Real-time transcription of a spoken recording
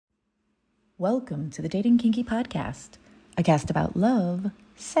Welcome to the Dating Kinky Podcast, a cast about love,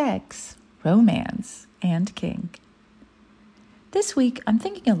 sex, romance, and kink. This week, I'm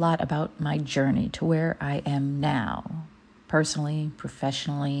thinking a lot about my journey to where I am now, personally,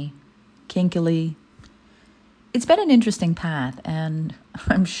 professionally, kinkily. It's been an interesting path, and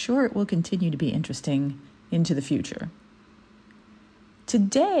I'm sure it will continue to be interesting into the future.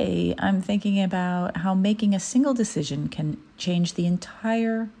 Today, I'm thinking about how making a single decision can change the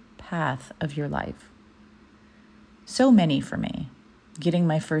entire path of your life. So many for me. Getting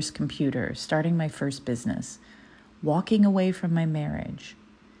my first computer, starting my first business, walking away from my marriage,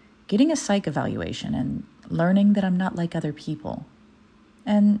 getting a psych evaluation and learning that I'm not like other people,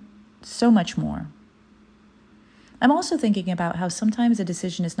 and so much more. I'm also thinking about how sometimes a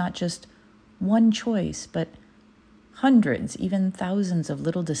decision is not just one choice, but hundreds, even thousands of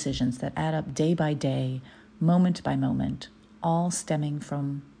little decisions that add up day by day, moment by moment, all stemming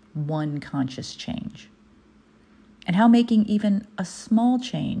from one conscious change. And how making even a small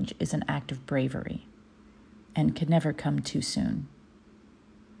change is an act of bravery and can never come too soon.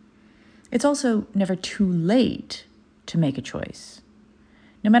 It's also never too late to make a choice.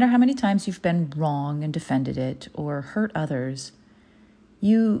 No matter how many times you've been wrong and defended it or hurt others,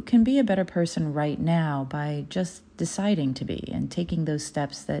 you can be a better person right now by just deciding to be and taking those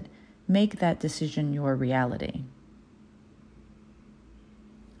steps that make that decision your reality.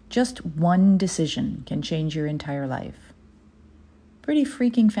 Just one decision can change your entire life. Pretty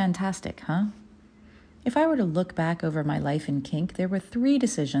freaking fantastic, huh? If I were to look back over my life in kink, there were 3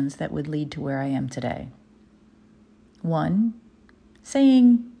 decisions that would lead to where I am today. 1,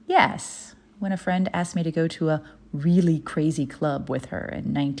 saying yes when a friend asked me to go to a really crazy club with her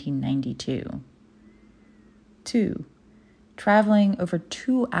in 1992. 2, traveling over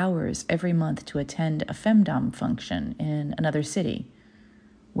 2 hours every month to attend a femdom function in another city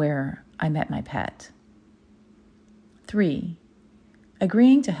where I met my pet. 3,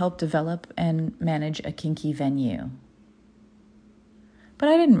 agreeing to help develop and manage a kinky venue. But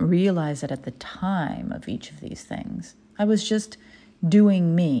I didn't realize it at the time of each of these things. I was just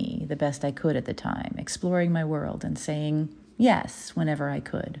doing me the best I could at the time, exploring my world and saying yes whenever I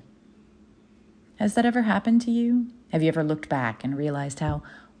could. Has that ever happened to you? Have you ever looked back and realized how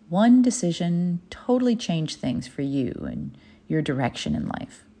one decision totally changed things for you and your direction in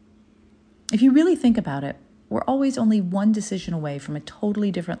life? If you really think about it, we're always only one decision away from a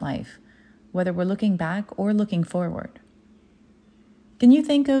totally different life, whether we're looking back or looking forward. Can you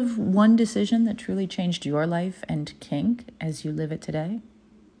think of one decision that truly changed your life and kink as you live it today?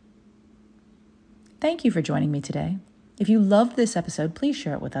 Thank you for joining me today. If you loved this episode, please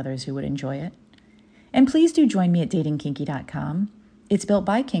share it with others who would enjoy it. And please do join me at datingkinky.com. It's built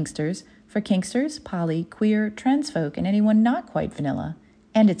by kinksters, for kinksters, poly, queer, trans folk, and anyone not quite vanilla,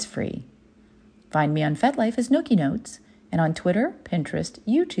 and it's free. Find me on FetLife as Nookie Notes, and on Twitter, Pinterest,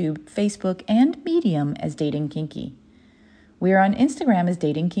 YouTube, Facebook, and Medium as Dating Kinky. We are on Instagram as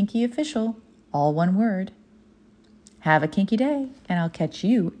Dating Kinky Official, all one word. Have a kinky day, and I'll catch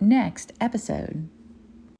you next episode.